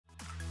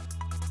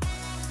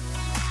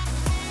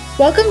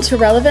Welcome to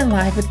Relevant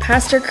Live with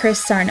Pastor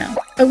Chris Sarno,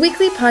 a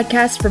weekly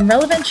podcast from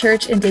Relevant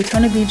Church in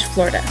Daytona Beach,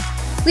 Florida.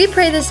 We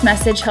pray this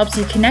message helps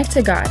you connect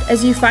to God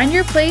as you find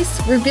your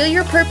place, reveal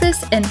your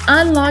purpose, and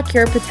unlock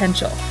your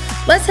potential.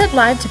 Let's head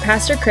live to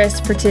Pastor Chris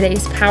for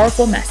today's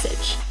powerful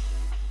message.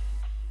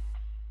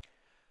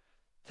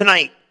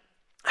 Tonight,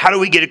 how do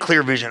we get a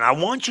clear vision? I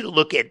want you to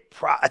look at,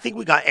 I think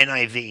we got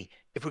NIV.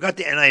 If we got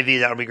the NIV,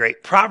 that'll be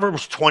great.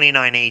 Proverbs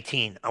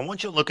 29:18. I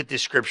want you to look at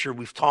this scripture.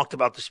 We've talked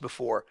about this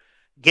before.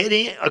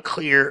 Getting a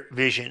clear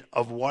vision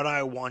of what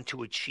I want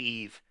to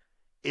achieve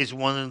is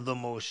one of the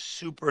most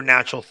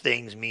supernatural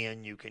things me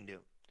and you can do.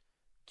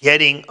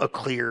 Getting a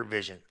clear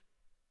vision.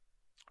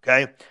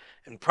 Okay?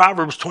 In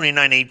Proverbs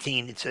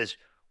 29:18, it says,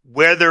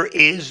 where there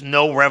is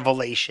no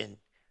revelation,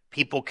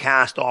 people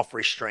cast off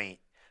restraint,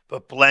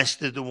 but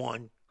blessed is the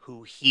one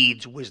who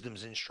heeds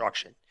wisdom's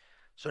instruction.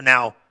 So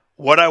now,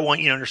 what I want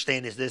you to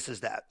understand is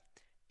that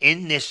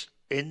in this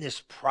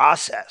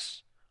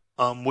process,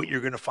 what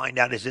you're going to find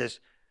out is this.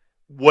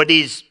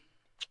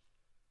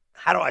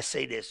 How do I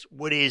say this?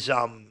 What is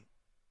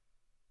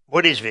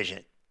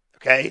vision?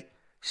 Okay?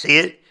 See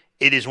it?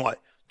 It is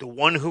what? The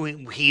one who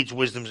heeds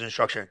wisdom's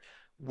instruction.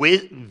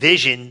 With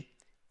vision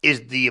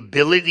is the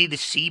ability to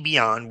see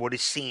beyond what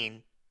is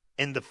seen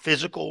in the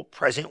physical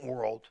present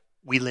world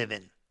we live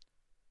in.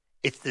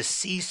 It's to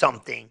see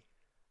something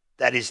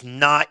that is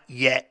not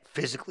yet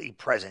physically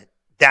present.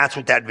 That's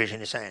what that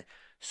vision is saying.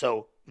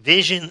 So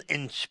vision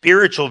and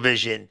spiritual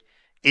vision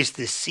is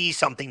to see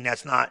something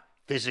that's not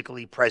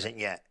physically present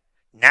yet.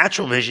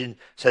 Natural vision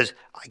says,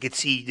 I could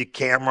see the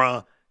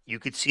camera, you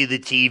could see the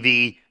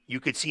TV, you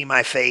could see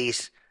my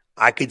face,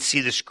 I could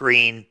see the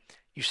screen.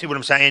 You see what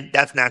I'm saying?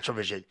 That's natural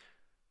vision.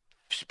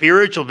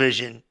 Spiritual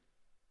vision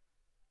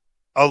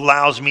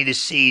allows me to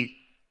see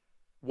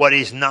what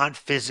is not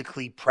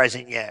physically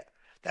present yet.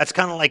 That's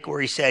kind of like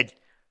where he said,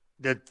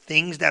 the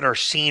things that are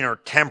seen are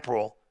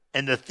temporal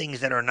and the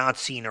things that are not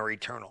seen are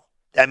eternal.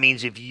 That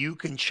means if you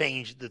can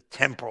change the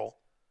temporal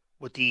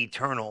with the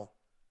eternal,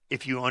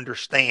 if you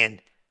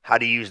understand how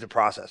to use the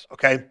process,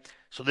 okay?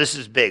 So this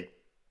is big,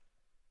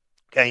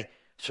 okay?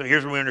 So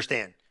here's what we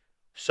understand.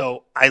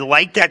 So I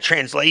like that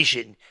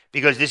translation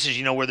because this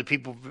is, where the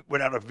people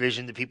without a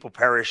vision, the people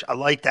perish. I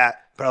like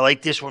that, but I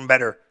like this one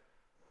better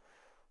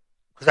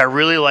because I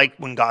really like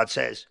when God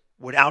says,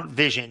 without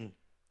vision,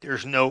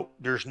 there's no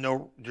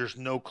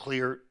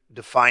clear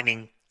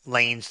defining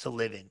lanes to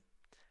live in.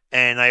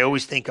 And I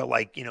always think of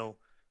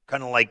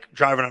kind of like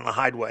driving on a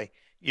highway,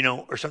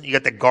 or something. You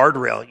got the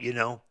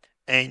guardrail,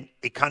 and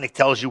it kind of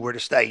tells you where to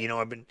stay.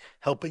 I've been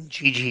helping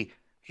Gigi,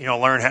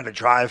 learn how to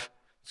drive.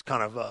 It's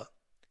kind of a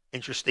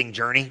interesting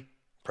journey.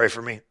 Pray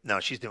for me. No,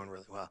 she's doing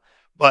really well.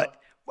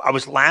 But I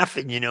was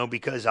laughing,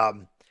 because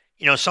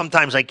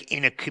sometimes like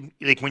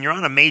when you're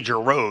on a major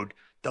road,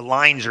 the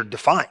lines are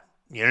defined.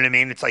 You know what I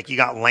mean? It's like you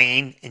got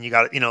lane and you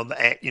got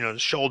the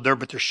shoulder,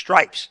 but there's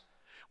stripes.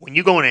 When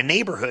you go in a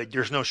neighborhood,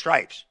 there's no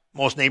stripes.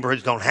 Most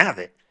neighborhoods don't have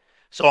it.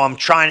 So I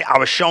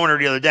was showing her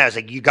the other day. I was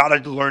like, you got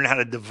to learn how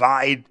to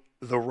divide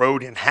the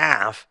road in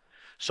half.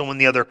 So when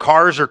the other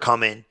cars are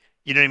coming,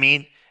 you know what I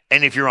mean?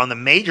 And if you're on the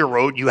major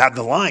road, you have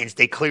the lines.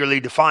 They clearly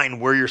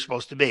define where you're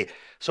supposed to be.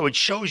 So it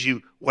shows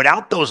you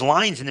without those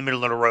lines in the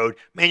middle of the road,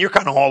 man, you're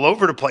kind of all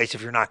over the place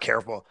if you're not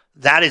careful.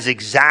 That is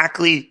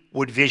exactly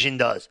what vision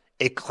does.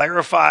 It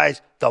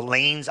clarifies the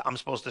lanes I'm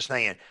supposed to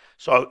stay in.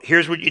 So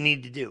here's what you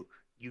need to do.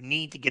 You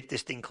need to get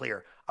this thing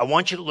clear. I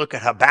want you to look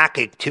at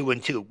Habakkuk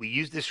 2:2. We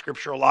use this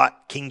scripture a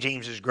lot. King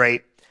James is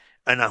great.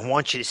 And I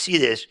want you to see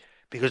this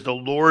because the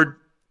Lord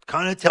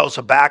kind of tells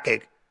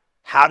Habakkuk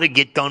how to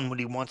get done what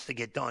he wants to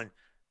get done.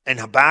 And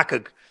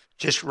Habakkuk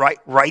just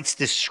writes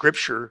this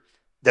scripture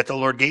that the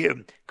Lord gave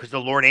him because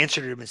the Lord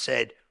answered him and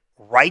said,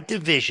 write the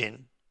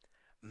vision,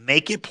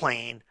 make it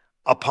plain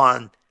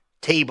upon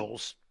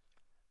tables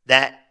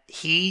that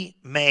he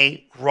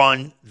may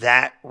run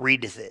that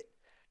readeth it.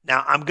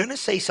 Now, I'm going to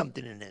say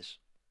something in this.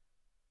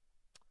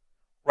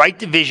 Write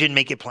the vision,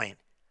 make it plain.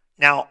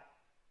 Now,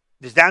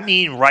 does that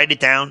mean write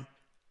it down?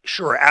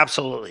 Sure,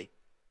 absolutely.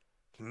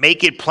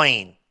 Make it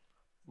plain.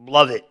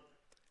 Love it.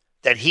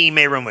 That he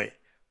may run with it.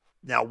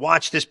 Now,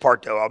 watch this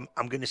part, though.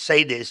 I'm going to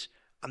say this.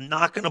 I'm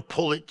not going to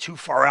pull it too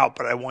far out,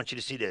 but I want you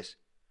to see this.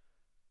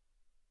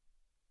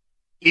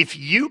 If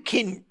you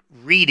can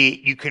read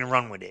it, you can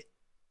run with it.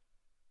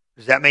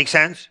 Does that make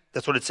sense?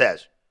 That's what it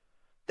says.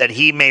 That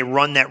he may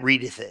run that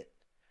readeth it.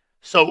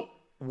 So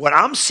what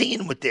I'm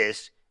seeing with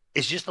this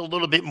is just a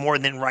little bit more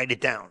than write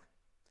it down.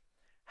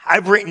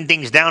 I've written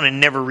things down and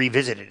never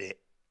revisited it.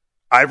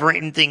 I've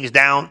written things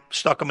down,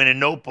 stuck them in a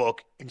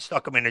notebook, and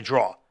stuck them in a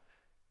drawer.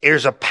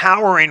 There's a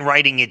power in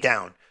writing it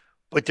down.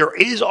 But there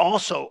is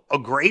also a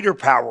greater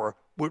power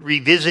with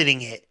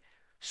revisiting it.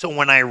 So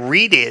when I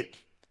read it,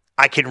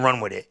 I can run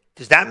with it.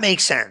 Does that make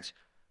sense?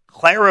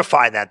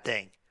 Clarify that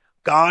thing.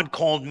 God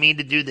called me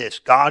to do this.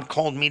 God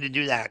called me to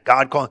do that.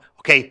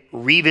 Okay,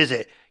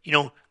 revisit.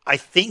 I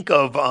think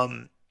of,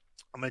 I'm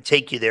going to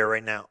take you there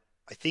right now.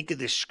 I think of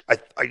this,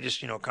 I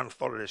just, kind of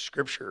thought of this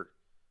scripture.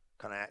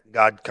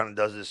 God kind of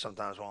does this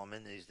sometimes while I'm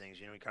in these things.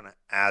 He kind of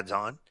adds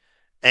on.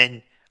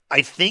 And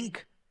I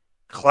think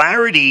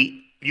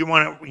clarity, you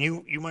might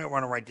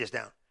want to write this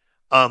down.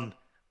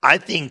 I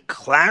think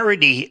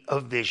clarity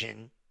of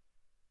vision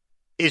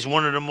is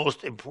one of the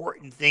most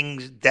important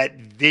things that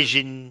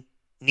vision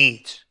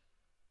needs.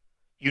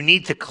 You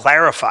need to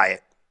clarify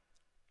it.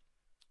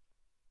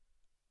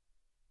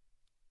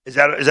 Is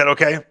that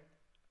okay?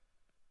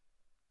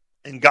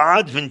 And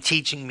God's been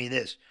teaching me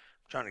this.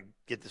 I'm trying to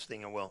get this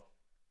thing in will.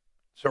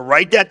 So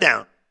write that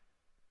down.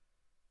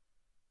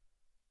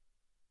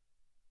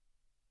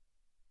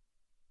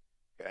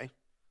 Okay.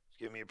 It's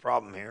giving me a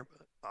problem here,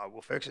 but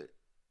we'll fix it.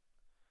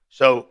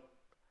 So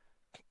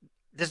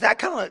does that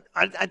kind of,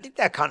 I think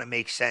that kind of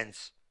makes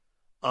sense.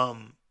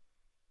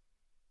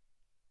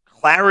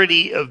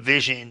 Clarity of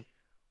vision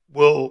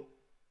will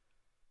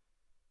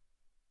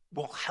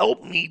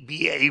help me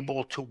be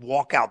able to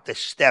walk out the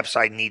steps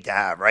I need to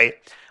have, right?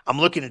 I'm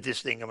looking at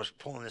this thing. I was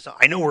pulling this out.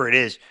 I know where it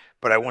is,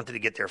 but I wanted to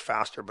get there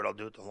faster, but I'll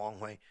do it the long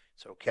way.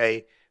 It's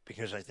okay,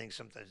 because I think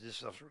sometimes this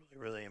stuff's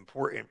really, really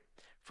important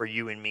for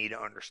you and me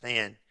to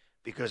understand,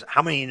 because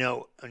how many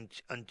know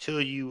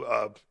until you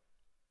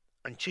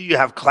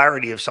have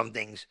clarity of some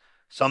things,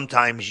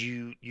 sometimes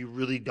you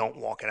really don't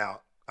walk it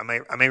out. I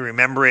may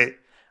remember it,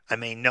 I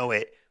may know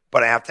it,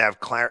 but I have to have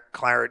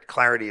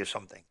clarity of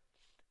something.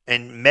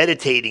 And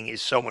meditating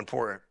is so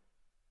important.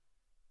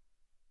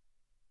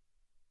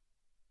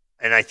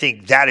 And I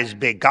think that is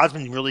big. God's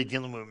been really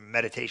dealing with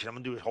meditation. I'm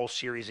going to do a whole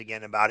series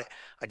again about it.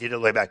 I did it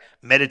way back.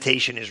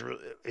 Meditation is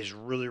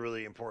really,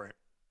 really important.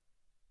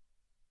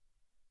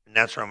 And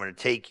that's where I'm going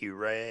to take you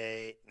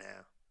right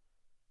now.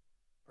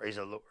 Praise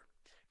the Lord.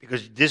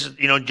 Because this is,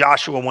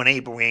 Joshua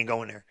 1:8, but we ain't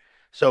going there.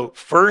 So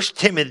 1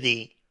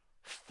 Timothy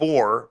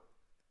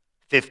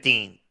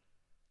 4:15.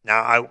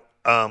 Now,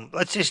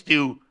 let's just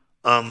do...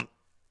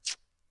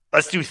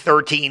 Let's do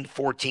 13,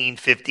 14,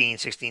 15,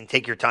 16.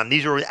 Take your time.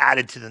 These are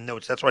added to the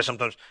notes. That's why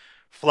sometimes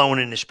flowing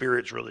in the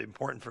Spirit is really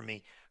important for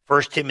me.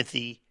 1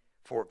 Timothy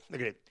 4.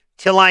 Look at it.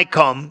 Till I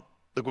come,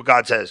 look what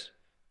God says.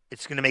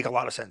 It's going to make a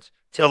lot of sense.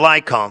 Till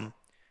I come,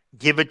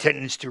 give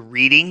attendance to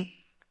reading,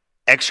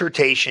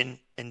 exhortation,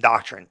 and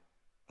doctrine.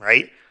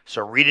 Right?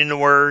 So reading the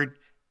Word,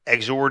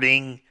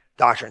 exhorting,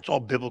 doctrine. It's all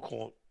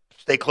biblical.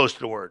 Stay close to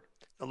the Word.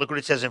 Now look what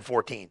it says in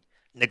 14.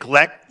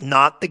 Neglect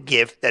not the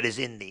gift that is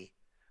in thee,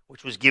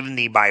 which was given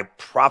thee by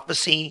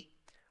prophecy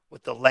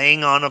with the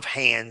laying on of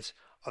hands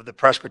of the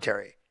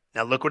presbytery.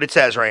 Now look what it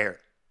says right here.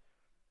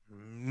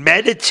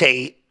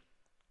 Meditate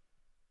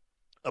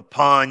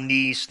upon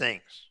these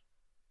things.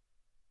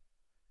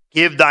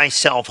 Give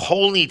thyself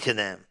wholly to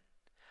them,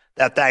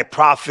 that thy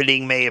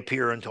profiting may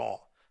appear unto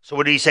all. So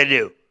what did he say to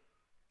do?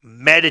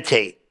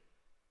 Meditate.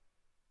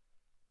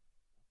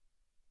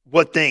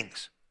 What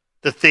things?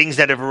 The things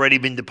that have already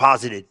been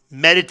deposited.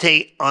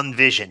 Meditate on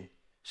vision.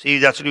 See,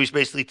 that's what he was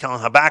basically telling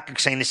Habakkuk,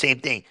 saying the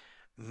same thing.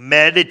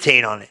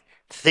 Meditate on it.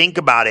 Think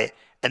about it.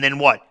 And then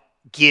what?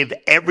 Give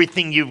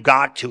everything you've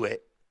got to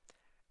it.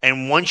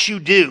 And once you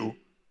do,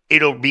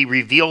 it'll be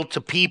revealed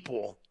to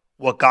people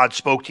what God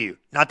spoke to you.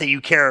 Not that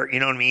you care, you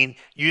know what I mean?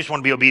 You just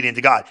want to be obedient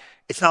to God.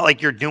 It's not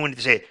like you're doing it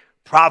to say,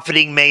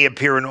 profiting may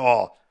appear in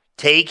all.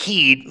 Take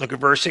heed. Look at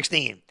verse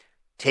 16.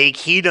 Take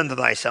heed unto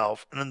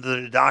thyself and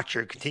unto the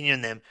doctrine. Continue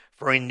in them.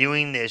 For in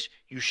doing this,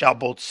 you shall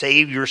both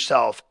save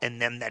yourself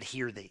and them that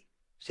hear thee.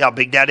 See how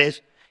big that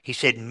is? He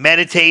said,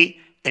 meditate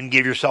and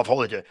give yourself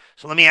wholly to it.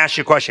 So let me ask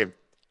you a question.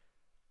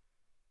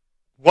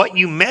 What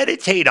you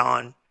meditate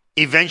on,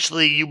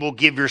 eventually you will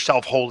give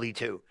yourself wholly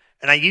to.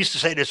 And I used to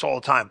say this all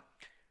the time.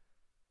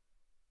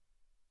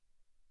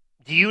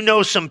 Do you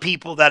know some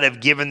people that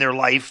have given their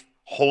life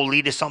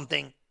wholly to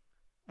something?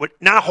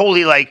 Not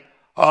wholly like,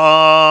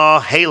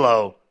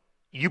 halo.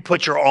 You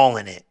put your all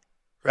in it,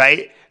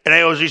 right? And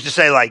I always used to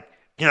say, like,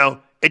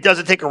 it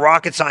doesn't take a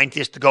rocket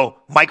scientist to go,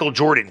 Michael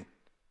Jordan.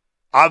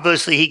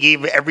 Obviously, he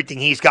gave everything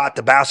he's got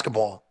to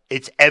basketball.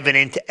 It's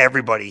evident to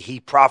everybody. He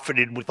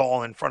profited with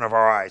all in front of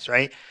our eyes,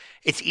 right?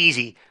 It's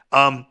easy.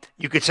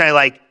 You could say,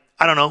 like,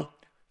 I don't know,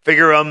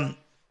 figure a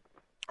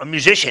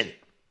musician.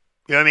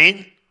 You know what I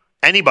mean?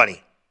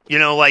 Anybody.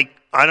 Like,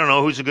 I don't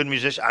know who's a good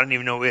musician. I don't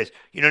even know who is.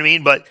 You know what I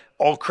mean? But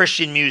all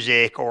Christian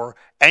music or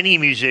any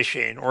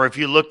musician, or if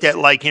you looked at,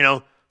 like,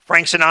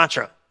 Frank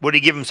Sinatra, what did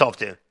he give himself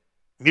to?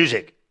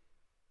 Music.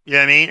 You know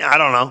what I mean? I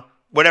don't know.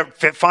 Whatever.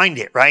 Find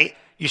it, right?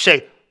 You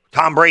say,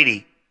 Tom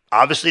Brady,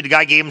 obviously the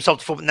guy gave himself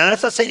to football. Now,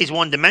 that's not saying he's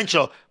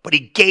one-dimensional, but he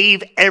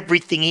gave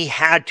everything he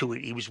had to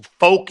it. He was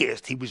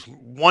focused. He was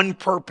one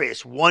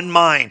purpose, one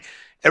mind,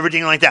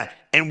 everything like that.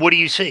 And what do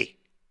you see?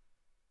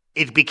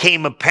 It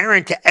became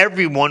apparent to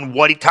everyone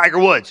Tiger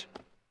Woods.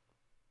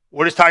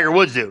 What does Tiger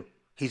Woods do?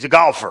 He's a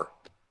golfer.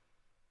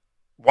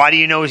 Why do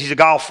you know he's a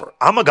golfer?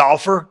 I'm a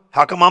golfer.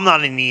 How come I'm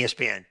not in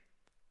ESPN?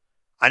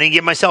 I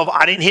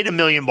didn't hit 1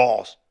 million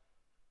balls.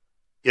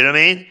 You know what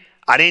I mean?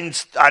 I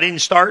didn't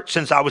start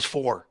since I was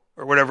 4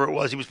 or whatever it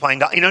was. He was playing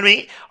golf. You know what I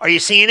mean? Are you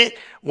seeing it?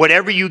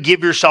 Whatever you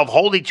give yourself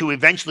wholly to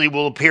eventually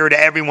will appear to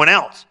everyone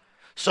else.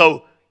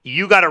 So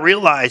you got to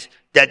realize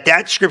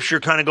that scripture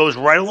kind of goes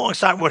right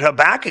alongside what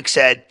Habakkuk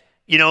said.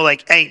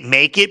 Like, hey,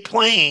 make it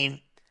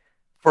plain.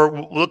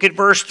 Look at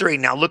verse 3.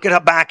 Now look at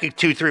Habakkuk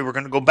 2:3. We're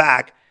going to go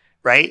back,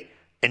 right?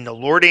 And the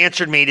Lord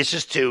answered me. This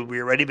is 2. We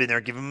already been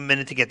there. Give him a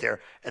minute to get there.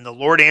 And the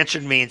Lord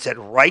answered me and said,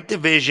 write the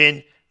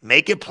vision,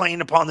 make it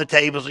plain upon the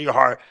tables of your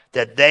heart,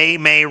 that they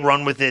may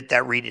run with it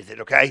that readeth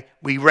it, okay?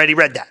 We already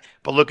read that.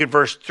 But look at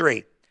verse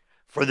 3.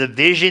 For the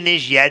vision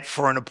is yet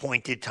for an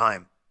appointed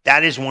time.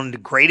 That is one of the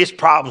greatest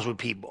problems with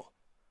people.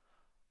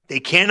 They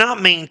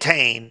cannot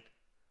maintain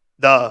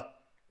the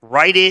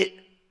write it,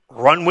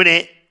 run with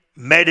it,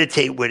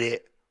 meditate with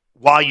it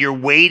while you're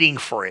waiting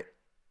for it.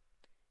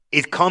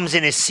 It comes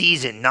in a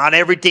season. Not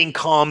everything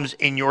comes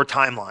in your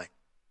timeline.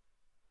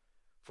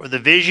 For the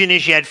vision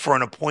is yet for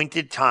an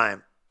appointed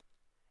time,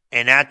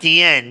 and at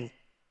the end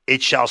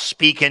it shall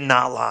speak and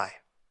not lie.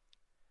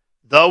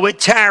 Though it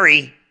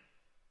tarry,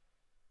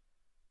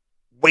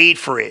 wait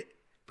for it,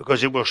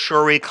 because it will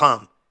surely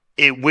come.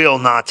 It will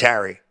not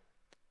tarry.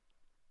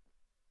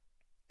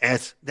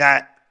 And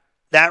that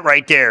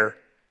right there,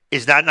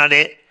 is that not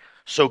it?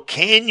 So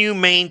can you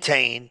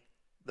maintain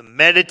the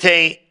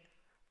meditate,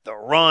 the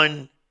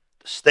run,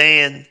 the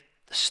stand,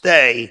 the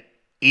stay,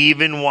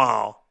 even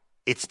while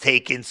it's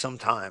taken some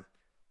time,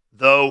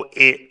 though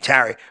it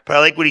tarry? But I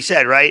like what he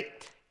said, right?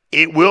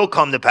 It will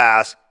come to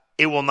pass.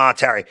 It will not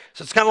tarry.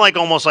 So it's kind of like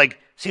almost like,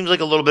 seems like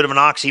a little bit of an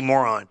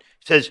oxymoron. It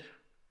says,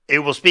 it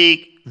will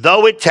speak,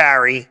 though it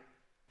tarry,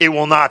 it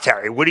will not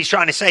tarry. What he's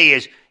trying to say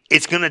is,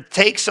 it's going to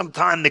take some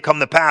time to come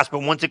to pass,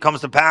 but once it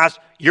comes to pass,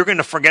 you're going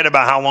to forget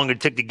about how long it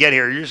took to get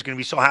here. You're just going to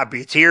be so happy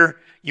it's here,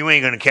 you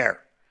ain't going to care.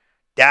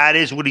 That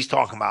is what he's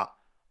talking about.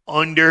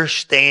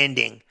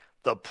 Understanding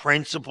the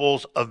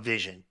principles of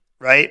vision,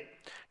 right?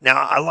 Now,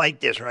 I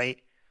like this, right?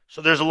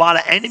 So there's a lot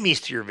of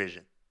enemies to your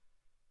vision.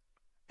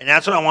 And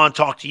that's what I want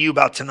to talk to you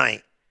about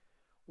tonight.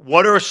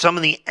 What are some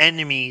of the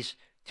enemies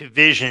to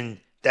vision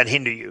that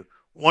hinder you?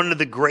 One of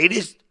the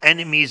greatest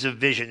enemies of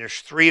vision, there's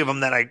 3 of them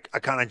that I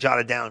kind of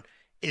jotted down,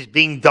 is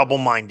being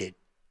double-minded.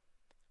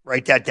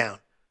 Write that down.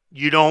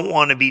 You don't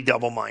want to be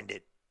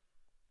double-minded.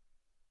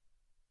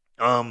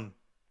 And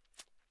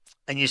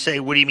you say,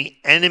 what do you mean?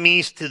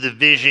 Enemies to the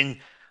vision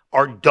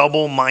are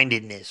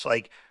double-mindedness.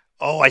 Like,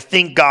 oh, I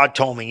think God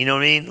told me. You know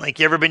what I mean? Like,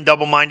 you ever been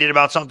double-minded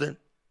about something?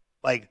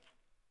 Like,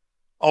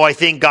 oh, I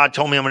think God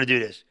told me I'm going to do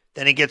this.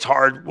 Then it gets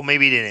hard. Well,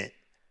 maybe he didn't.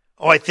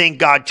 Oh, I think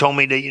God told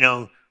me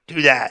to,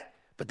 do that.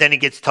 But then it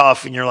gets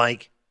tough and you're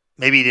like,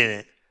 maybe he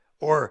didn't.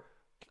 Or,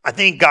 I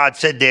think God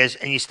said this,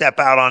 and you step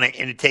out on it,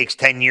 and it takes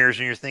 10 years,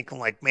 and you're thinking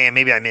like, man,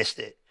 maybe I missed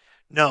it.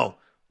 No,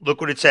 look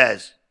what it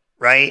says,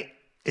 right?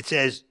 It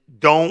says,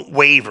 don't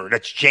waver.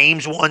 That's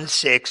James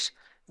 1:6.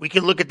 We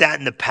can look at that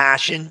in the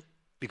Passion,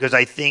 because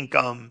I think,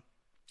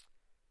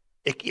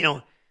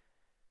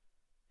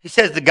 he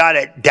says the guy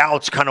that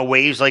doubts kind of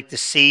waves like the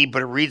sea,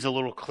 but it reads a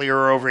little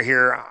clearer over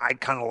here. I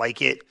kind of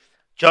like it.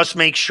 Just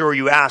make sure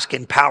you ask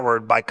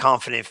empowered by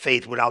confident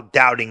faith without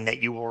doubting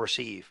that you will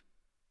receive.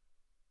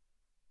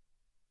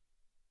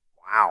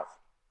 Wow,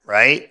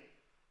 right?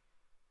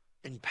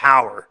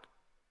 Empowered.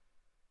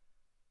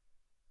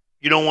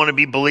 You don't want to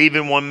be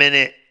believing 1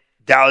 minute,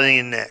 doubting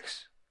the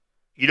next.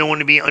 You don't want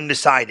to be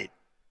undecided.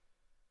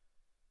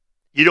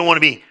 You don't want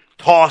to be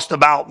tossed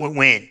about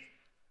when.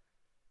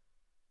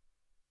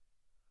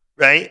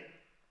 Right?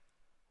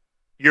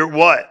 You're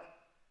what?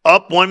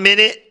 Up 1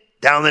 minute,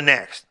 down the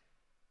next.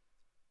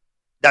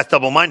 That's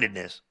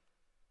double-mindedness.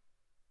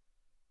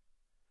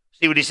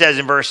 See what he says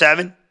in verse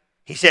 7?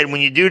 He said, when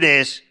you do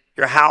this,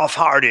 you're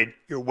half-hearted,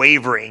 you're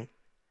wavering,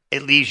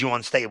 it leaves you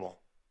unstable.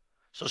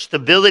 So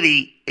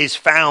stability is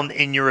found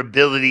in your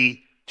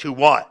ability to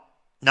what?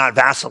 Not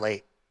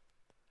vacillate.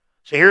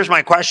 So here's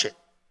my question.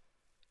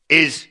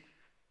 This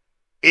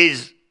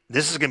is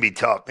going to be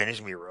tough, man. It's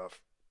going to be rough.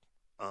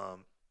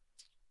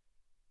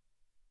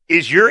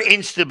 Is your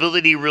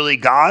instability really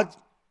God?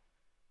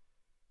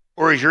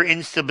 Or is your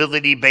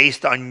instability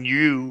based on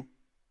you?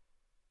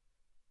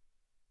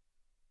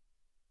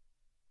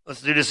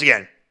 Let's do this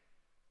again.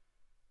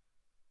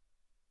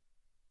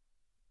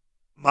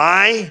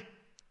 My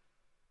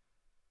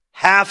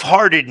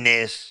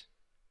half-heartedness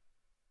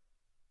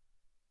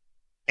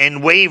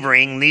and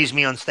wavering leaves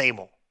me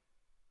unstable.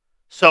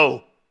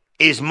 So,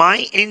 is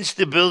my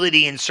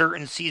instability in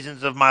certain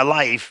seasons of my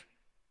life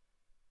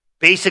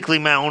basically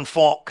my own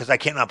fault because I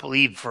cannot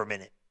believe for a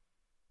minute?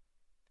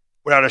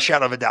 Without a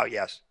shadow of a doubt,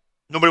 yes.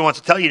 Nobody wants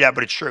to tell you that,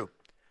 but it's true.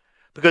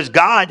 Because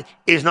God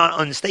is not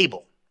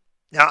unstable.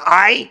 Now,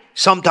 I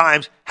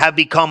sometimes have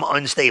become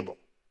unstable,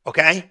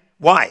 okay?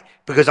 Why?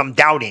 Because I'm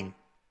doubting.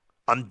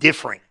 I'm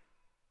differing.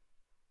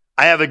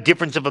 I have a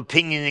difference of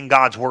opinion in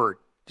God's word.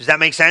 Does that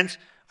make sense?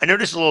 I know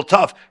this is a little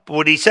tough, but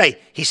what did he say?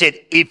 He said,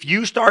 if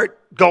you start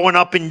going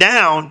up and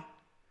down,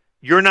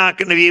 you're not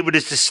going to be able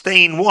to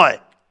sustain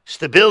what?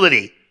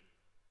 Stability.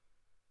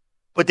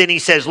 But then he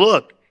says,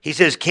 look, he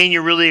says, can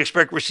you really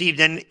expect received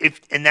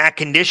if in that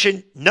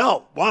condition?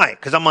 No. Why?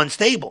 Because I'm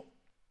unstable.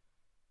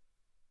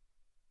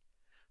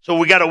 So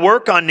we got to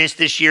work on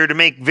this year to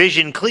make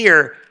vision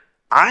clear.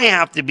 I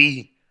have to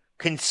be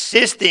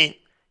consistent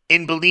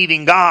in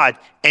believing God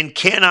and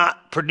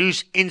cannot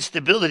produce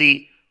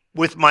instability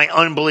with my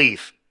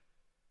unbelief.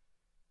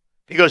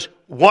 Because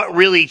what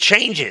really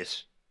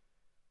changes?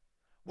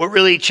 What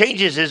really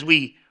changes is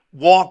we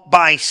walk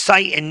by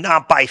sight and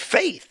not by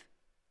faith.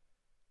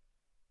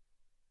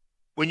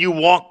 When you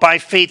walk by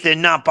faith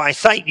and not by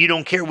sight, you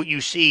don't care what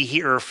you see,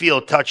 hear, or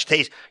feel, touch,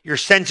 taste. Your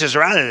senses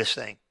are out of this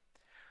thing.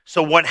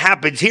 So what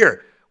happens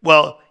here?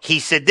 Well, he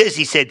said this.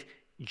 He said,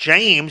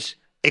 James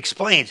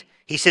explains.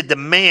 He said, the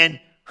man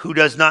who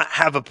does not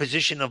have a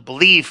position of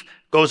belief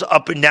goes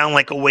up and down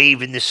like a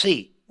wave in the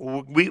sea.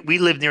 We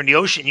live near the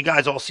ocean. You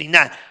guys all seen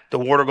that. The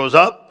water goes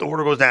up, the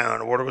water goes down.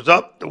 The water goes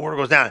up, the water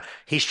goes down.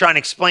 He's trying to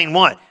explain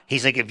what?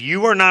 He's like, if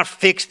you are not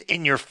fixed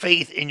in your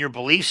faith, in your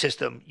belief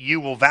system,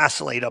 you will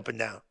vacillate up and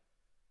down.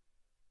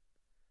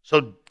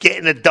 So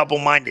getting a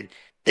double-minded,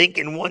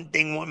 thinking one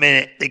thing 1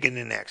 minute, thinking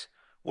the next.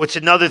 What's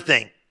another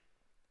thing?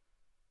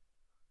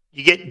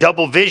 You get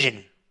double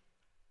vision.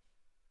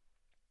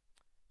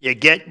 You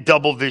get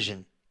double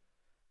vision.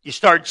 You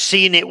start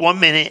seeing it 1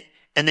 minute,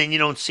 and then you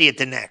don't see it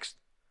the next.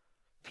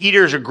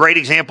 Peter's a great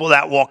example of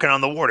that walking on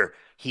the water.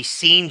 He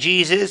seen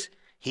Jesus.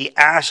 He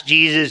asked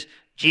Jesus.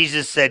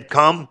 Jesus said,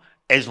 come.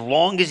 As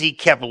long as he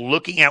kept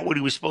looking at what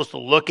he was supposed to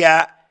look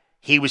at,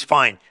 he was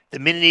fine. The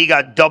minute he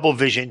got double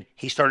vision,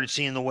 he started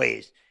seeing the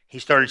waves. He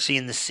started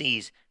seeing the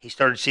seas. He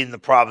started seeing the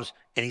problems,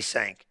 and he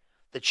sank.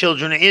 The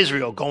children of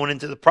Israel going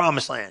into the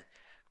promised land,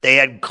 they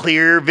had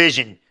clear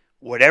vision.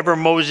 Whatever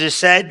Moses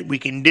said, we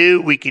can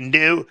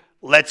do,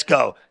 let's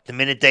go. The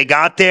minute they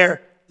got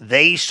there,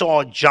 they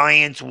saw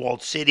giants,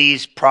 walled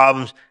cities,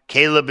 problems.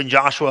 Caleb and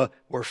Joshua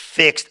were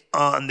fixed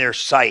on their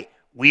sight.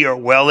 We are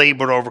well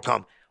able to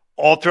overcome.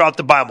 All throughout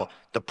the Bible,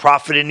 the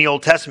prophet in the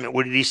Old Testament,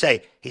 what did he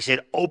say? He said,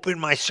 open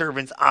my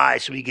servant's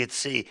eyes so he could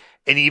see.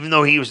 And even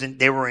though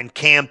they were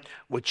encamped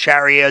with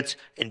chariots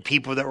and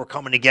people that were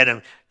coming to get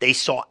him, they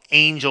saw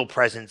angel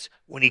presence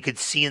when he could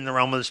see in the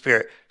realm of the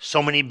spirit.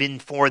 So many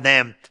before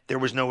them, there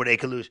was no way they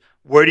could lose.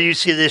 Where do you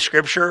see this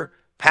scripture?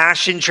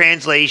 Passion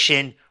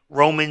Translation,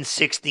 Romans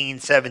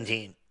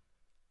 16:17.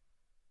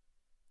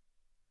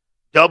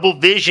 Double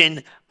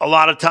vision a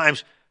lot of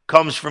times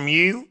comes from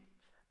you,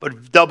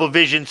 but double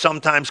vision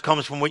sometimes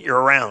comes from what you're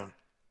around.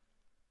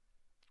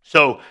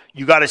 So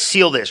you got to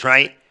seal this,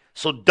 right?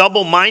 So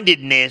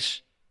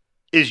double-mindedness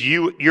is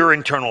your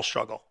internal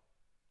struggle,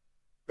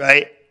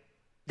 right?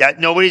 That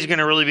nobody's going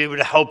to really be able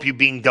to help you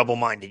being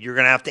double-minded. You're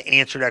going to have to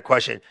answer that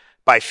question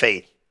by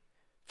faith.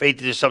 Faith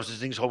is the substance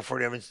of things hoped for,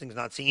 evidence of things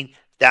not seen.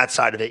 That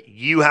side of it,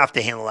 you have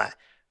to handle that.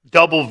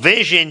 Double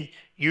vision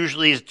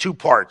usually is two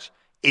parts.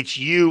 It's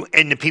you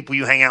and the people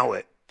you hang out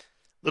with.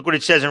 Look what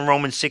it says in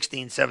Romans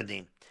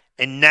 16:17.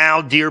 And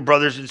now, dear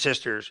brothers and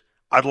sisters,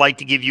 I'd like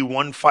to give you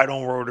one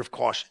final word of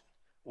caution.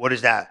 What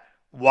is that?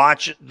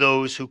 Watch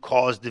those who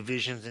cause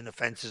divisions and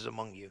offenses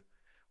among you.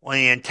 When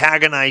they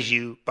antagonize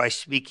you by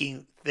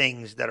speaking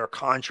things that are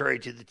contrary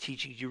to the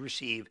teachings you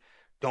receive,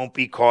 don't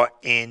be caught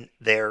in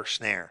their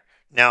snare.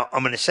 Now,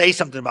 I'm going to say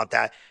something about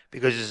that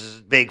because this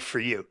is big for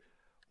you.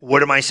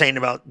 What am I saying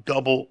about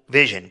double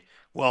vision?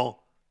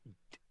 Well,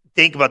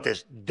 think about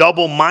this.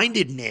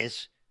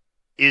 Double-mindedness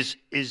is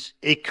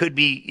it could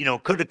be,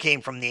 could have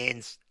came from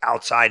the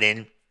outside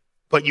in,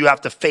 but you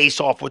have to face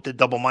off with the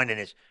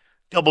double-mindedness.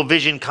 Double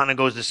vision kind of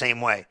goes the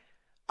same way.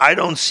 I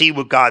don't see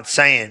what God's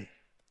saying.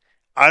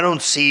 I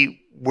don't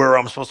see where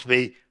I'm supposed to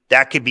be.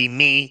 That could be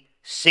me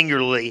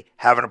singularly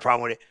having a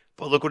problem with it.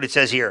 But look what it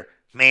says here.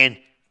 Man,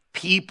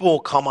 people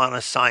come on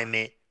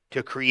assignment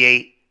to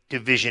create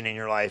division in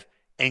your life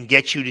and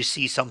get you to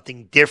see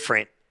something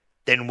different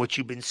than what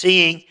you've been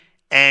seeing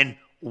and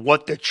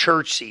what the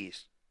church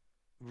sees.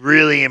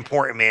 Really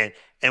important, man.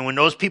 And when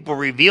those people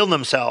reveal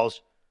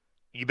themselves,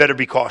 you better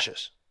be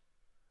cautious.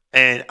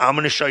 And I'm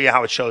going to show you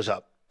how it shows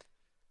up.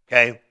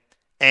 Okay?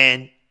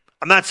 And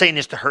I'm not saying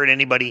this to hurt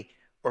anybody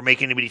or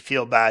make anybody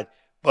feel bad,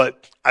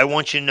 but I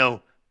want you to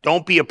know,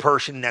 don't be a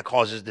person that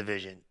causes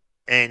division.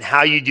 And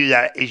how you do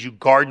that is you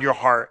guard your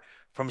heart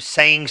from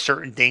saying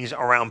certain things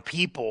around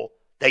people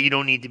that you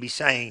don't need to be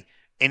saying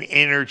and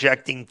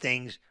interjecting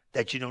things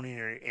that you don't need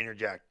to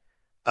interject.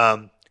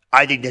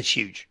 I think that's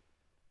huge.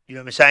 You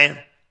know what I'm saying?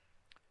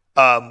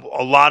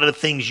 A lot of the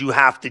things you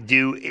have to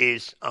do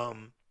is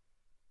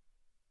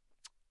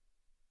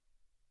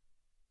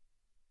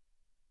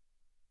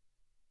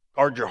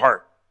guard your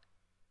heart.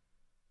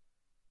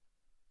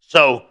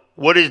 So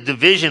what does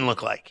division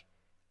look like?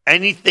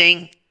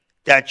 Anything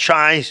that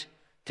tries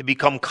to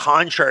become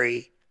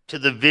contrary to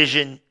the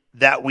vision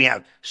that we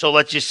have. So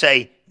let's just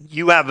say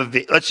you have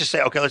let's just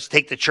say, okay, let's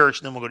take the church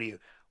and then we'll go to you.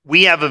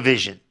 We have a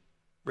vision,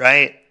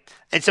 right?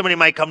 And somebody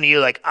might come to you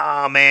like,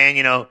 oh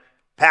man,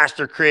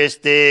 Pastor Chris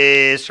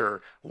this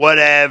or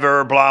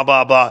whatever, blah,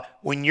 blah, blah.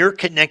 When you're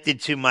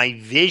connected to my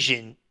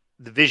vision,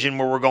 the vision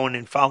where we're going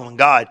and following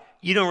God,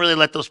 you don't really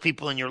let those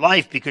people in your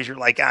life because you're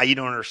like, you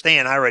don't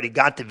understand. I already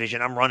got the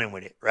vision. I'm running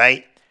with it,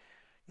 right?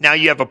 Now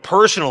you have a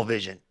personal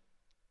vision.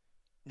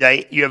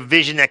 Right? You have a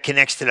vision that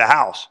connects to the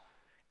house.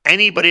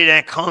 Anybody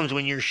that comes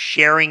when you're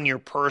sharing your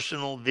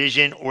personal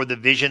vision or the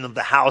vision of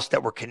the house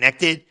that we're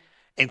connected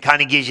and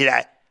kind of gives you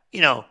that,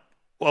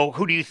 well,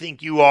 who do you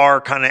think you are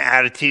kind of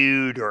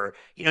attitude, or,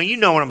 you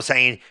know what I'm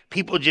saying?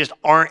 People just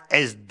aren't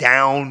as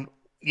down.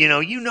 You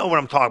know what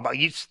I'm talking about.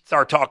 You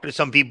start talking to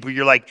some people,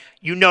 you're like,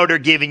 they're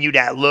giving you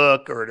that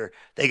look, or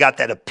they got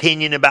that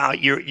opinion about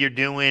you're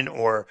doing,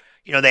 or,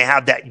 they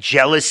have that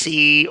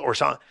jealousy or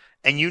something.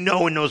 And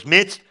in those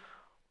midst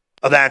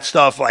of that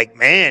stuff, like,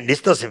 man,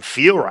 this doesn't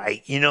feel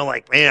right.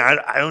 Like, man,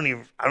 I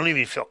don't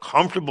even feel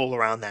comfortable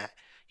around that,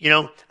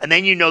 and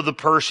then, the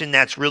person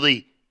that's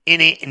really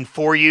in it and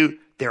for you,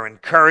 they're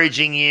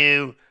encouraging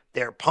you,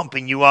 they're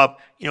pumping you up.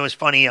 It's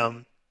funny. I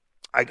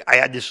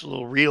had this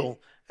little reel,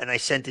 and I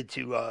sent it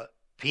to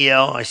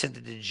PL, I sent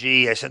it to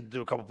G, I sent it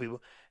to a couple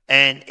people,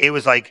 and it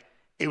was like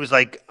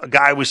a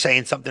guy was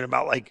saying something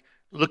about like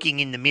looking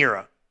in the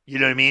mirror. You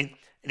know what I mean?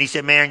 And he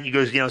said, man, he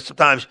goes,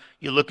 sometimes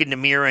you look in the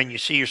mirror and you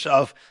see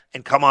yourself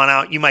and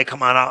you might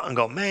come on out and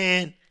go,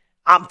 man,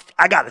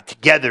 I got it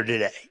together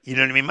today. You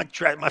know what I mean?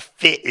 My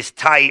fit is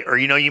tight, or,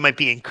 you might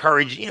be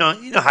encouraged. You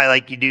know how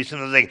like you do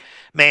sometimes, like,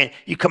 man,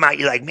 you come out,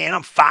 you're like, man,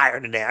 I'm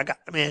fired today. I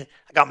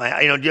got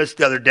my, just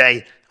the other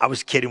day I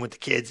was kidding with the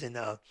kids, and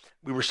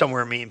we were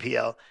somewhere, me and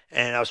PL,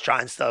 and I was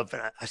trying stuff,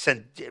 and I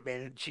sent,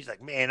 man, she's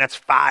like, man, that's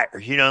fire,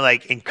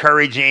 like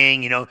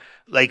encouraging,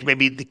 like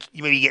maybe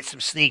you get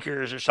some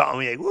sneakers or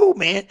something, you're like, whoa,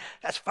 man,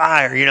 that's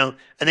fire, and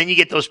then you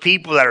get those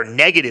people that are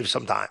negative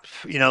sometimes,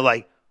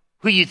 like,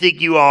 who you think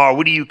you are,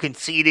 what are you,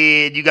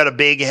 conceited, you got a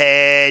big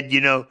head,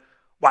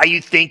 why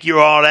you think you're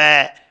all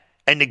that.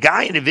 And the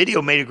guy in the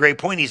video made a great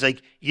point. He's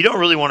like, you don't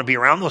really want to be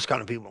around those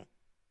kind of people,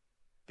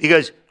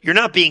 because you're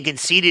not being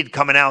conceited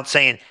coming out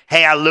saying,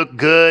 hey, I look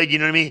good. You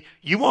know what I mean?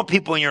 You want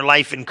people in your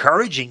life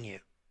encouraging you.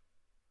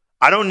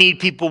 I don't need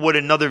people with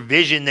another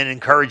vision than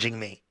encouraging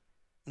me.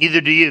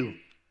 Neither do you.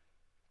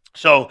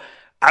 So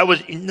I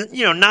was,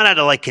 not out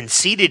of like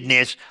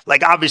conceitedness.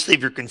 Like, obviously,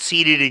 if you're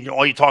conceited and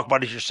all you talk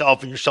about is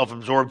yourself and you're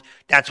self-absorbed,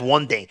 that's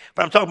one thing.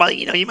 But I'm talking about,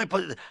 you might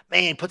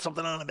put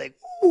something on and be like,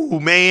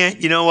 ooh, man,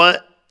 you know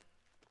what?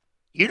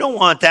 You don't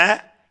want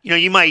that.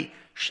 You might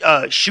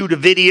shoot a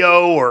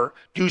video or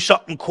do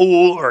something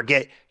cool, or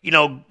get,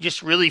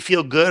 just really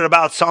feel good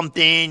about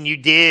something you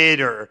did,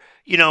 or,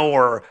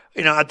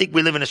 I think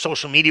we live in a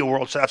social media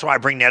world, so that's why I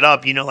bring that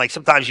up. Like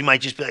sometimes you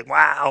might just be like,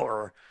 wow,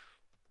 or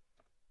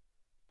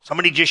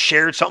somebody just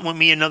shared something with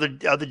me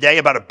the other day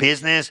about a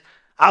business.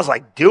 I was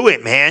like, do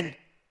it, man.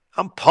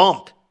 I'm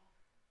pumped.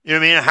 You know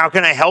what I mean? How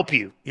can I help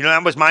you?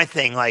 That was my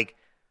thing. Like,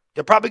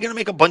 they're probably going to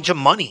make a bunch of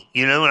money,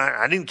 and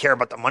I didn't care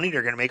about the money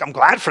they're going to make. I'm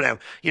glad for them.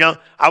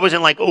 I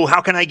wasn't like, oh,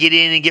 how can I get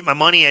in and get my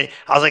money? I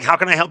was like, how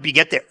can I help you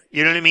get there?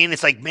 You know what I mean?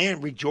 It's like,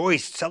 man,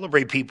 rejoice,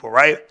 celebrate people,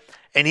 right?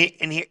 And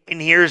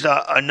here's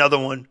another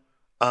one.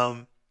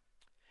 I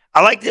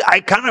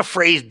kind of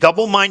phrase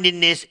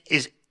double-mindedness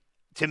is,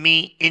 to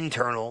me,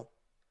 internal.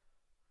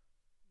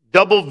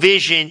 Double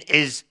vision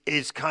is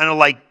kind of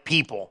like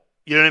people.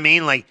 You know what I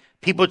mean? Like,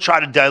 people try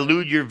to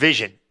dilute your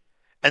vision.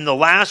 And the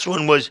last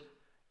one was,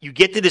 you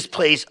get to this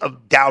place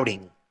of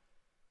doubting.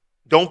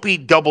 Don't be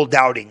double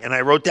doubting. And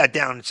I wrote that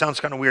down. It sounds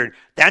kind of weird.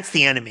 That's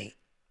the enemy.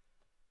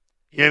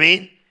 You know what I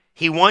mean?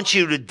 He wants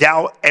you to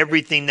doubt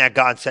everything that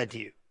God said to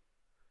you.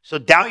 So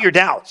doubt your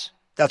doubts.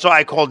 That's why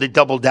I called it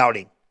double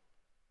doubting.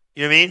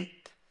 You know what I mean?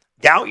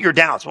 Doubt your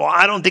doubts. Well,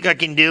 I don't think I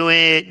can do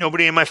it.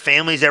 Nobody in my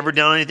family's ever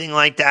done anything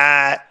like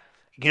that.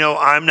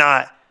 I'm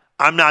not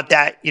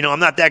that, I'm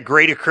not that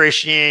great a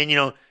Christian.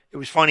 It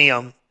was funny.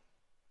 I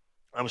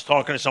was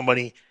talking to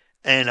somebody,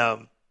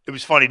 and it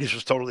was funny.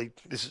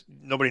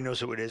 Nobody knows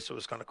who it is, so it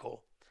was kind of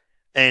cool.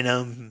 And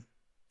I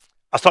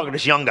was talking to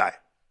this young guy,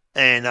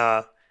 and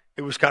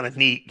it was kind of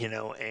neat,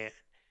 and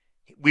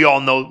we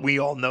all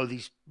know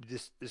these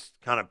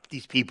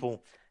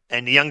people.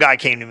 And the young guy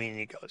came to me and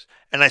he goes,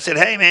 and I said,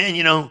 hey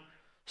man,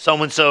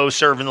 so-and-so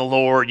serving the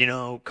Lord,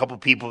 a couple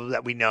people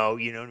that we know,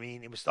 you know what I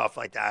mean? It was stuff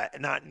like that.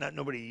 And not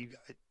nobody, you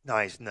guys,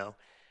 nice, no.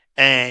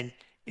 And,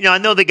 I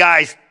know the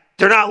guys,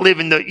 they're not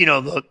living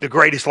the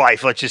greatest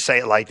life. Let's just say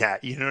it like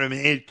that. You know what I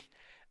mean?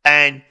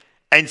 And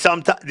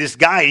this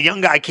guy, a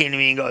young guy came to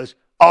me and goes,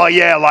 oh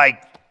yeah,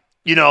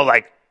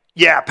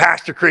 yeah,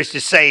 Pastor Chris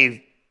is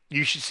saved.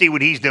 You should see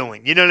what he's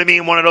doing. You know what I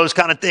mean? One of those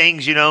kind of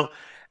things, And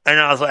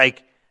I was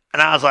like,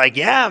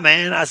 yeah,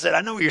 man. I said,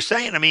 I know what you're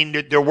saying. I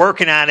mean, they're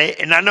working at it,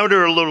 and I know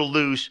they're a little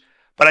loose,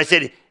 but I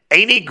said,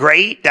 ain't it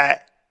great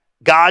that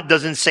God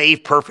doesn't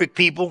save perfect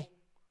people?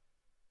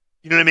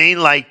 You know what I mean?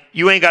 Like,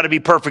 you ain't got to be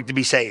perfect to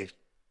be saved.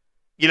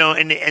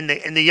 And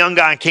the young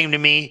guy came to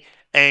me,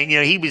 and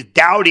he was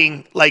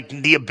doubting like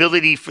the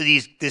ability for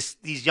these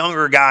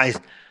younger guys.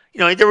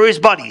 They were his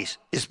buddies.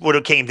 Is what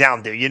it came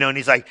down to. And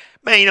he's like,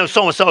 man,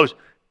 so and so's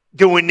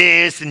doing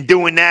this and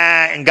doing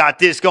that and got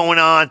this going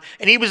on,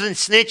 and he wasn't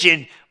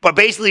snitching. But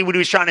basically, what he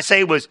was trying to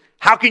say was,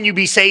 how can you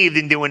be saved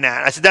in doing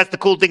that? I said, that's the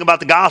cool thing about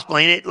the gospel,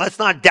 ain't it? Let's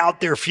not doubt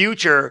their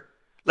future.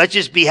 Let's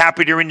just be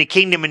happy they're in the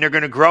kingdom and they're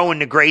going to grow in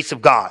the grace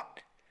of God.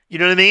 You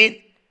know what I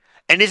mean?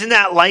 And isn't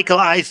that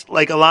likewise,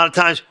 like a lot of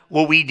times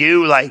what we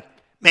do? Like,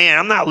 man,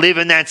 I'm not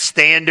living that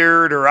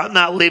standard, or I'm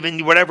not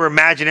living whatever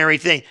imaginary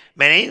thing.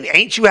 Man,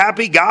 ain't you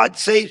happy God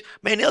saves?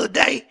 Man, the other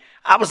day,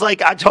 I was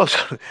like, I told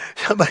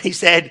somebody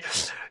said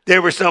they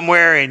were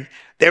somewhere and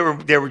they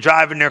were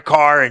driving their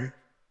car and,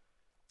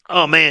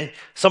 oh man,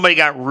 somebody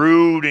got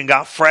rude and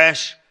got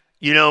fresh,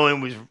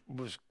 and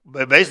was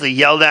basically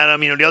yelled at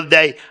them. The other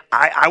day,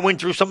 I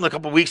went through something a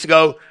couple of weeks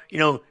ago,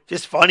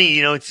 just funny,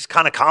 it's just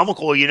kind of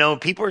comical,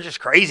 people are just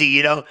crazy,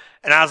 and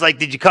I was like,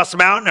 did you cuss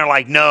them out? And they're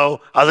like,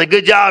 no. I was like,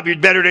 good job. You're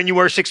better than you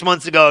were 6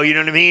 months ago. You know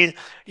what I mean?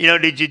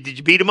 Did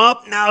you beat them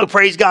up? No,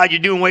 praise God. You're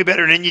doing way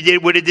better than you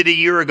did what it did a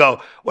year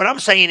ago. What I'm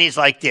saying is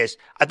like this.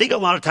 I think a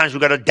lot of times we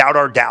got to doubt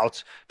our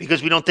doubts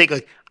because we don't think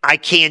like, I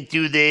can't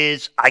do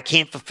this. I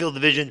can't fulfill the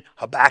vision.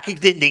 Habakkuk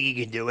didn't think he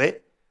could do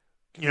it.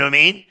 You know what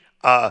I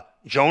mean?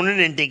 Jonah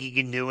didn't think he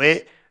could do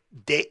it.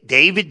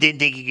 David didn't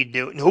think he could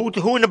do it. And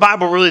who in the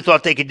Bible really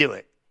thought they could do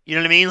it? You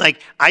know what I mean?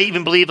 Like, I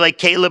even believe like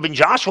Caleb and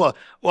Joshua.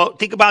 Well,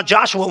 think about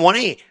Joshua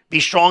 1:8.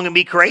 Be strong and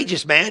be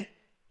courageous, man.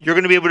 You're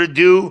going to be able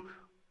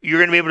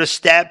to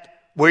step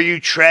where you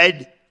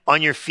tread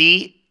on your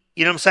feet.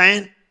 You know what I'm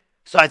saying?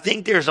 So I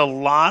think there's a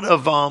lot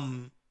of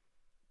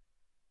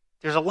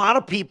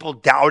people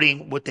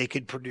doubting what they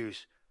could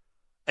produce.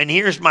 And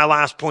here's my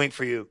last point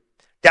for you.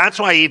 That's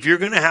why if you're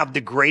going to have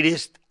the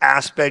greatest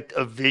aspect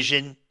of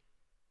vision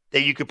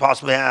that you could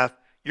possibly have,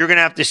 you're going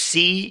to have to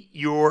see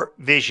your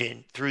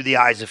vision through the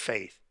eyes of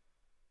faith.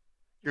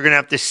 You're going to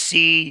have to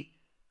see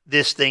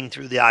this thing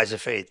through the eyes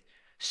of faith.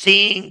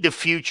 Seeing the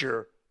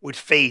future with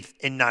faith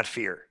and not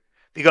fear.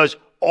 Because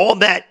all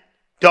that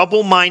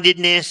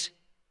double-mindedness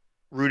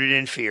rooted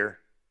in fear.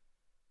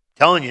 I'm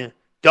telling you,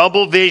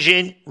 double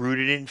vision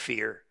rooted in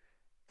fear.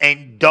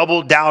 And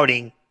double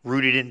doubting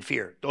rooted in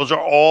fear. Those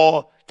are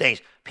all things.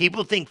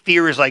 People think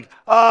fear is like,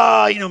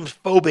 I'm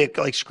phobic,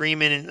 like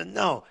screaming. And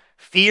no,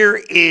 fear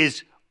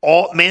is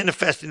all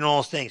manifested in all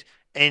those things.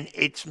 And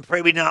it's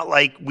probably not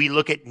like we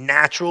look at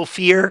natural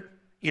fear,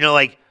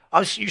 like,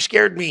 oh, you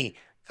scared me.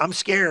 I'm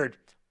scared.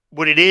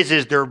 What it is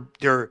they're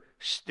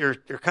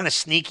kind of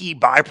sneaky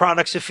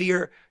byproducts of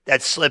fear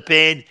that slip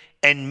in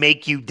and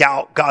make you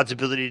doubt God's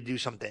ability to do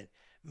something.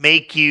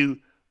 Make you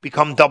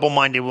become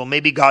double-minded. Well,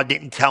 maybe God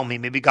didn't tell me.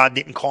 Maybe God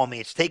didn't call me.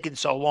 It's taken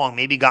so long.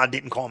 Maybe God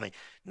didn't call me.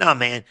 No,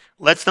 man,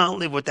 let's not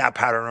live with that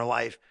pattern of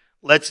life.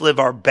 Let's live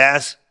our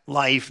best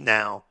life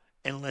now.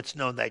 And let's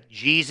know that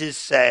Jesus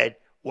said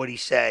what he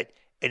said.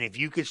 And if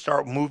you could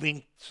start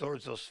moving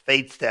towards those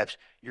faith steps,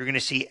 you're going to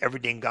see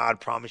everything God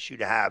promised you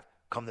to have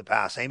come to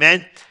pass.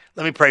 Amen?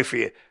 Let me pray for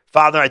you.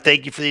 Father, I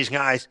thank you for these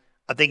guys.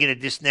 I'm thinking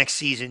of this next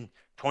season,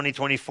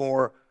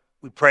 2024.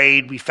 We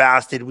prayed, we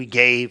fasted, we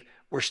gave.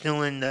 We're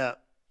still in the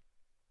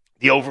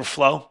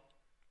overflow.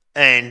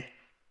 And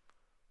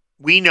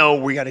we know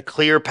we got a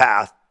clear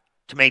path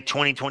to make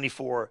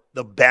 2024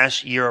 the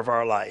best year of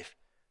our life.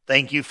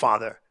 Thank you,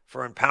 Father,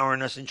 for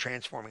empowering us and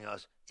transforming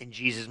us. In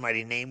Jesus'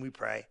 mighty name we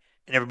pray.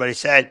 And everybody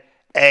said,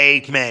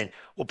 amen.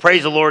 Well,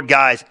 praise the Lord,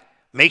 guys.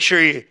 Make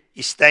sure you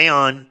stay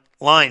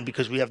online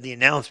because we have the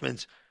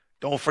announcements.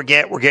 Don't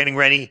forget, we're getting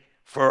ready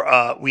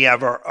for, we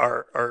have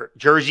our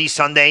Jersey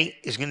Sunday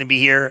is going to be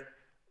here,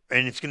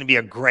 and it's going to be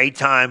a great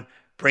time.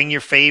 Bring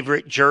your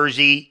favorite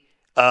jersey.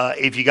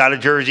 If you got a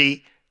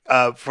jersey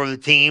for the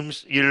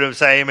teams, you know what I'm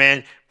saying,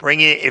 man?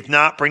 Bring it. If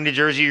not, bring the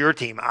jersey of your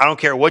team. I don't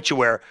care what you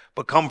wear,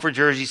 but come for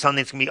Jersey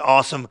Sunday. It's going to be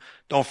awesome.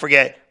 Don't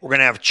forget, we're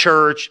going to have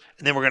church,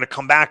 and then we're going to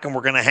come back, and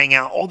we're going to hang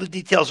out. All the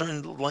details are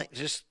in the link.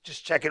 Just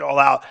check it all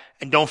out.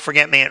 And don't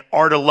forget, man,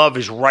 Art of Love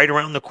is right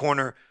around the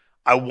corner.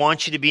 I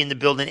want you to be in the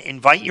building.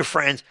 Invite your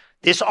friends.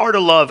 This Art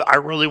of Love, I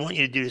really want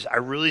you to do this. I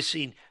really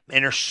see,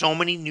 man, there's so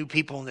many new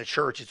people in the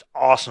church. It's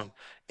awesome.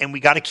 And we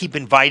got to keep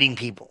inviting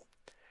people.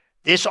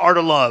 This Art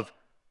of Love,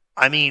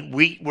 I mean,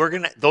 we're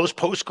going to, those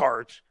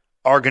postcards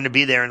are going to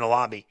be there in the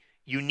lobby.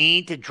 You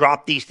need to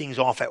drop these things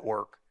off at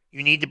work.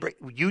 You need to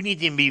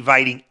be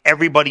inviting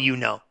everybody you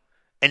know.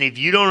 And if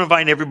you don't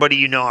invite everybody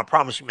you know, I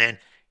promise you, man,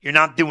 you're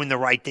not doing the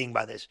right thing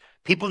by this.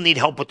 People need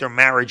help with their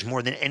marriage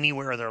more than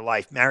anywhere in their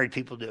life. Married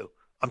people do.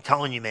 I'm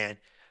telling you, man.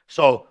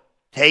 So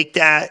take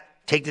the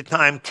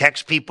time,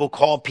 text people,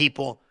 call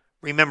people.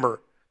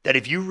 Remember that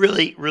if you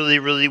really, really,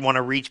 really want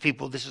to reach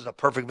people, this is a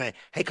perfect man.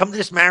 Hey, come to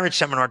this marriage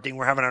seminar thing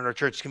we're having at our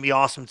church. It's going to be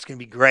awesome. It's going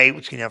to be great.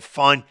 It's going to have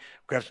fun.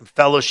 We're going to have some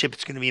fellowship.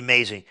 It's going to be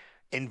amazing.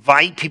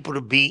 Invite people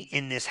to be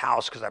in this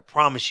house because I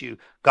promise you,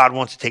 God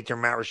wants to take their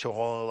marriage to a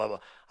whole other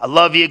level. I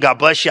love you. God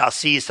bless you. I'll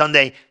see you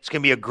Sunday. It's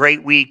going to be a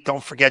great week.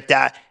 Don't forget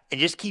that. And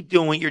just keep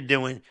doing what you're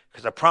doing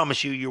because I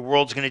promise you, your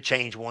world's going to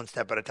change one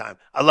step at a time.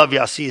 I love you.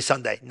 I'll see you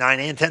Sunday, 9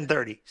 and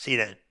 10:30. See you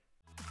then.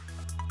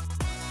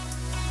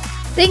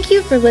 Thank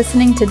you for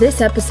listening to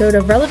this episode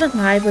of Relevant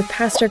Live with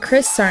Pastor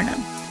Chris Sarno.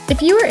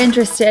 If you are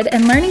interested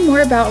in learning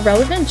more about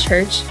Relevant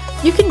Church,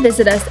 you can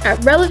visit us at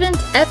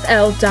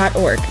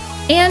relevantfl.org.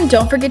 And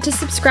don't forget to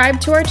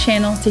subscribe to our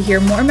channel to hear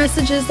more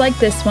messages like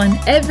this one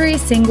every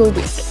single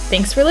week.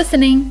 Thanks for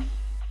listening.